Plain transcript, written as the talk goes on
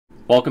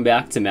Welcome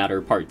back to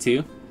Matter Part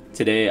 2.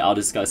 Today I'll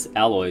discuss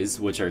alloys,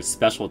 which are a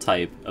special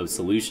type of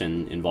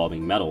solution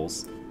involving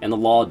metals, and the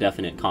law of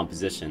definite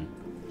composition.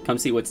 Come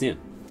see what's new.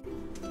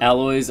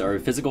 Alloys are a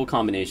physical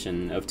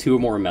combination of two or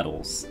more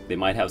metals. They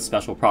might have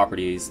special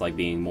properties like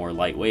being more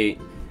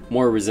lightweight,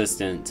 more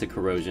resistant to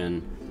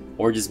corrosion,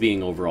 or just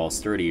being overall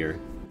sturdier.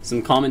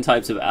 Some common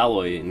types of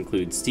alloy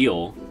include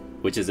steel,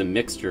 which is a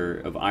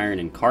mixture of iron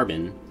and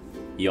carbon.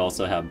 You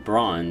also have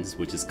bronze,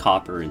 which is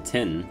copper and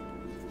tin,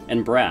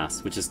 and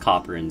brass, which is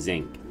copper and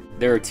zinc.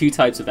 There are two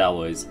types of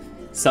alloys,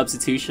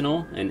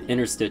 substitutional and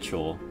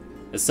interstitial.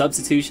 A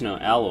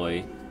substitutional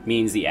alloy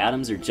means the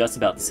atoms are just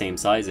about the same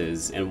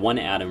sizes and one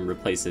atom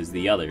replaces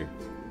the other.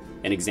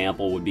 An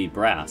example would be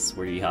brass,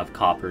 where you have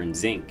copper and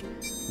zinc.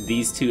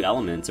 These two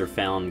elements are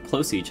found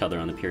close to each other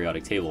on the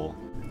periodic table.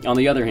 On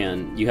the other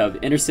hand, you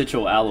have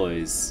interstitial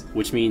alloys,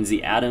 which means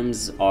the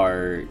atoms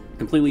are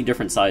completely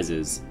different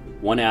sizes.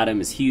 One atom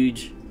is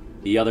huge,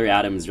 the other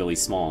atom is really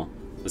small.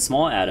 The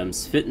small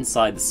atoms fit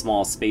inside the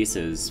small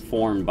spaces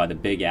formed by the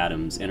big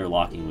atoms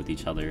interlocking with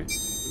each other.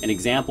 An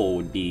example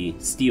would be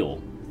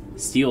steel.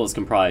 Steel is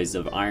comprised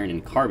of iron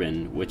and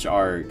carbon, which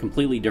are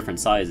completely different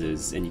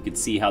sizes, and you can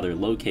see how they're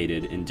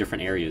located in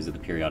different areas of the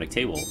periodic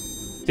table.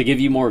 To give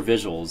you more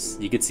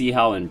visuals, you can see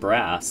how in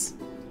brass,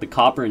 the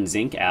copper and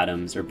zinc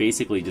atoms are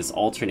basically just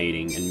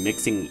alternating and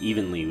mixing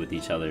evenly with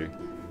each other.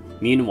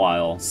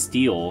 Meanwhile,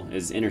 steel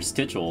is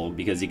interstitial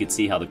because you can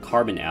see how the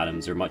carbon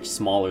atoms are much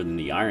smaller than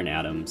the iron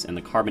atoms, and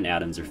the carbon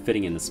atoms are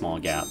fitting in the small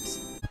gaps.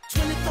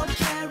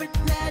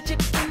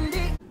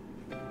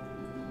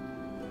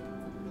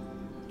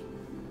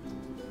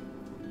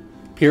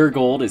 Pure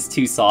gold is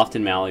too soft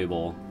and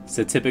malleable,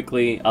 so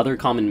typically other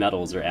common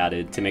metals are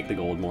added to make the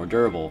gold more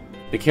durable.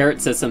 The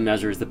carat system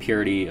measures the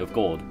purity of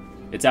gold.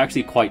 It's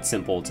actually quite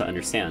simple to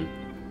understand.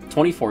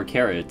 24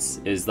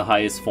 carats is the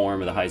highest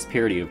form of the highest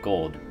purity of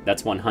gold.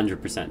 That's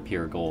 100%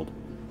 pure gold.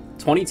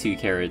 22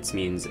 carats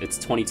means it's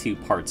 22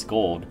 parts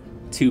gold,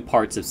 2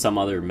 parts of some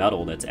other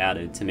metal that's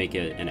added to make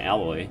it an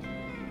alloy.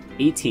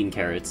 18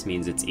 carats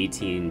means it's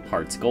 18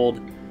 parts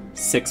gold,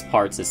 6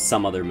 parts is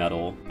some other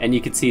metal, and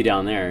you can see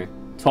down there,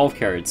 12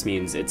 carats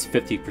means it's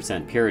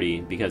 50%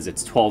 purity because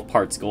it's 12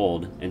 parts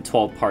gold and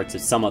 12 parts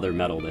of some other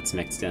metal that's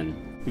mixed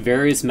in.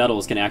 Various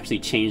metals can actually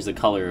change the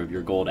color of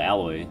your gold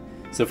alloy.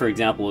 So for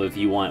example, if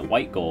you want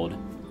white gold,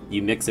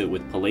 you mix it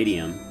with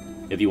palladium.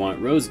 If you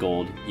want rose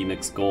gold, you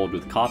mix gold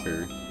with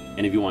copper.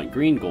 And if you want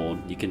green gold,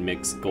 you can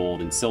mix gold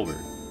and silver.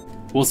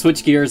 We'll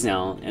switch gears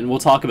now, and we'll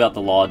talk about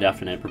the law of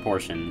definite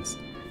proportions,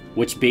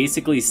 which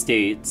basically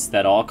states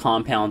that all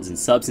compounds and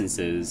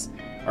substances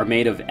are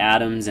made of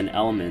atoms and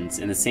elements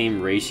in the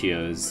same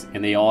ratios,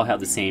 and they all have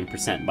the same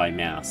percent by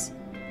mass.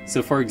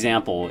 So for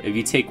example, if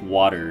you take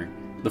water,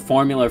 the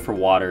formula for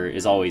water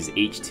is always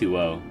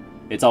H2O.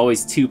 It's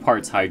always 2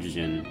 parts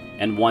hydrogen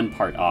and 1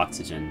 part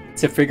oxygen.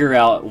 To figure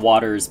out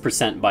water's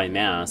percent by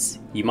mass,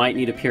 you might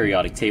need a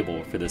periodic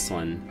table for this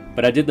one,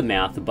 but I did the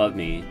math above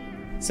me.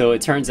 So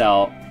it turns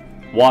out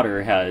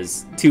water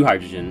has 2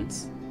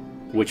 hydrogens,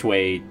 which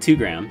weigh 2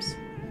 grams,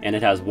 and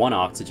it has 1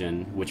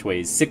 oxygen, which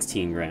weighs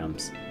 16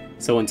 grams.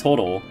 So in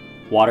total,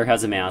 water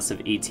has a mass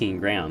of 18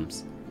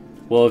 grams.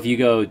 Well, if you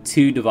go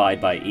 2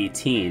 divided by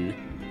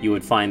 18, you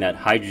would find that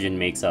hydrogen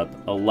makes up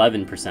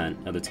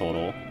 11% of the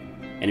total.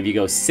 And if you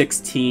go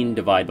 16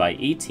 divided by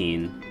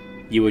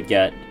 18, you would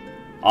get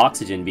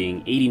oxygen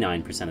being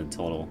 89% of the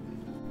total.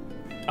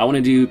 I want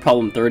to do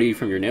problem 30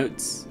 from your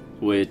notes,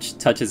 which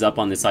touches up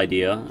on this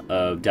idea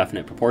of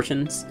definite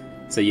proportions.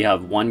 So you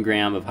have 1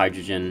 gram of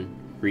hydrogen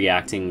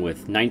reacting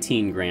with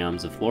 19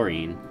 grams of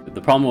fluorine. The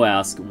problem will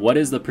ask, what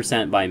is the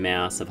percent by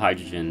mass of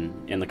hydrogen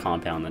in the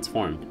compound that's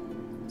formed?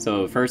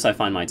 So first I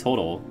find my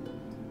total.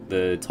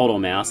 The total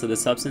mass of the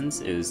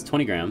substance is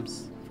 20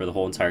 grams for the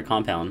whole entire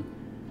compound.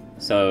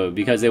 So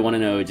because they want to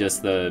know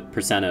just the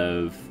percent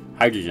of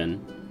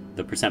hydrogen,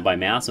 the percent by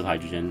mass of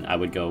hydrogen, I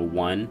would go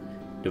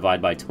 1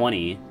 divided by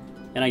 20,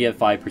 and I get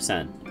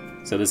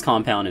 5%. So this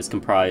compound is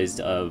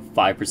comprised of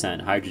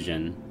 5%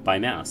 hydrogen by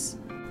mass.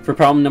 For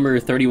problem number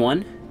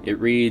 31, it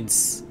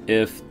reads,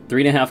 if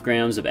 3.5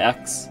 grams of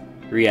X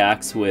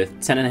reacts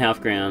with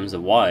 10.5 grams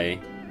of Y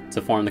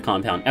to form the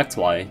compound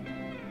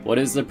XY, what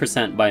is the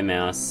percent by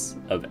mass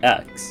of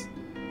X?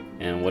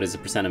 And what is the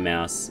percent of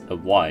mass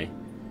of Y?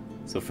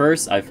 So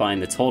first I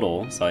find the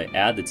total, so I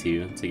add the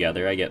two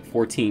together, I get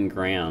 14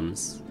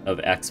 grams of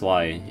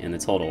XY in the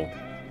total.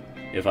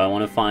 If I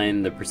want to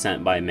find the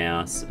percent by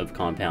mass of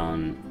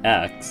compound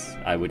X,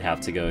 I would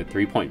have to go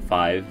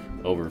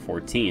 3.5 over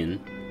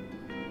 14.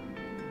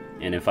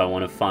 And if I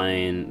want to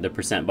find the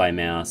percent by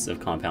mass of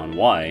compound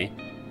Y,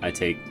 I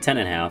take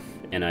 10.5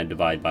 and I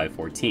divide by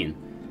 14.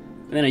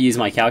 And then I use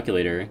my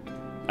calculator.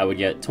 I would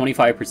get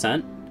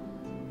 25%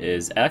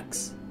 is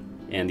X,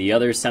 and the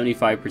other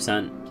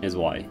 75% is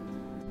Y.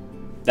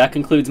 That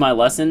concludes my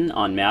lesson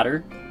on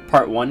matter.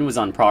 Part 1 was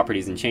on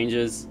properties and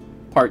changes.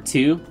 Part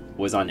 2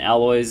 was on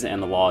alloys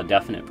and the law of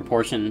definite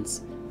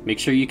proportions. Make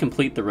sure you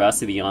complete the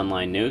rest of the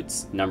online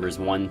notes, numbers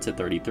 1 to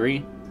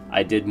 33.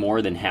 I did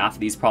more than half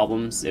these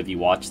problems. If you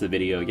watch the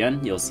video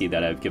again, you'll see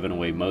that I've given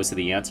away most of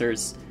the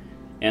answers.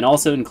 And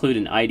also include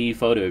an ID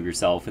photo of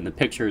yourself in the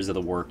pictures of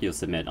the work you'll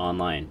submit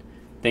online.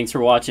 Thanks for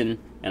watching,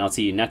 and I'll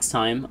see you next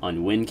time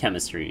on Win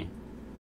Chemistry.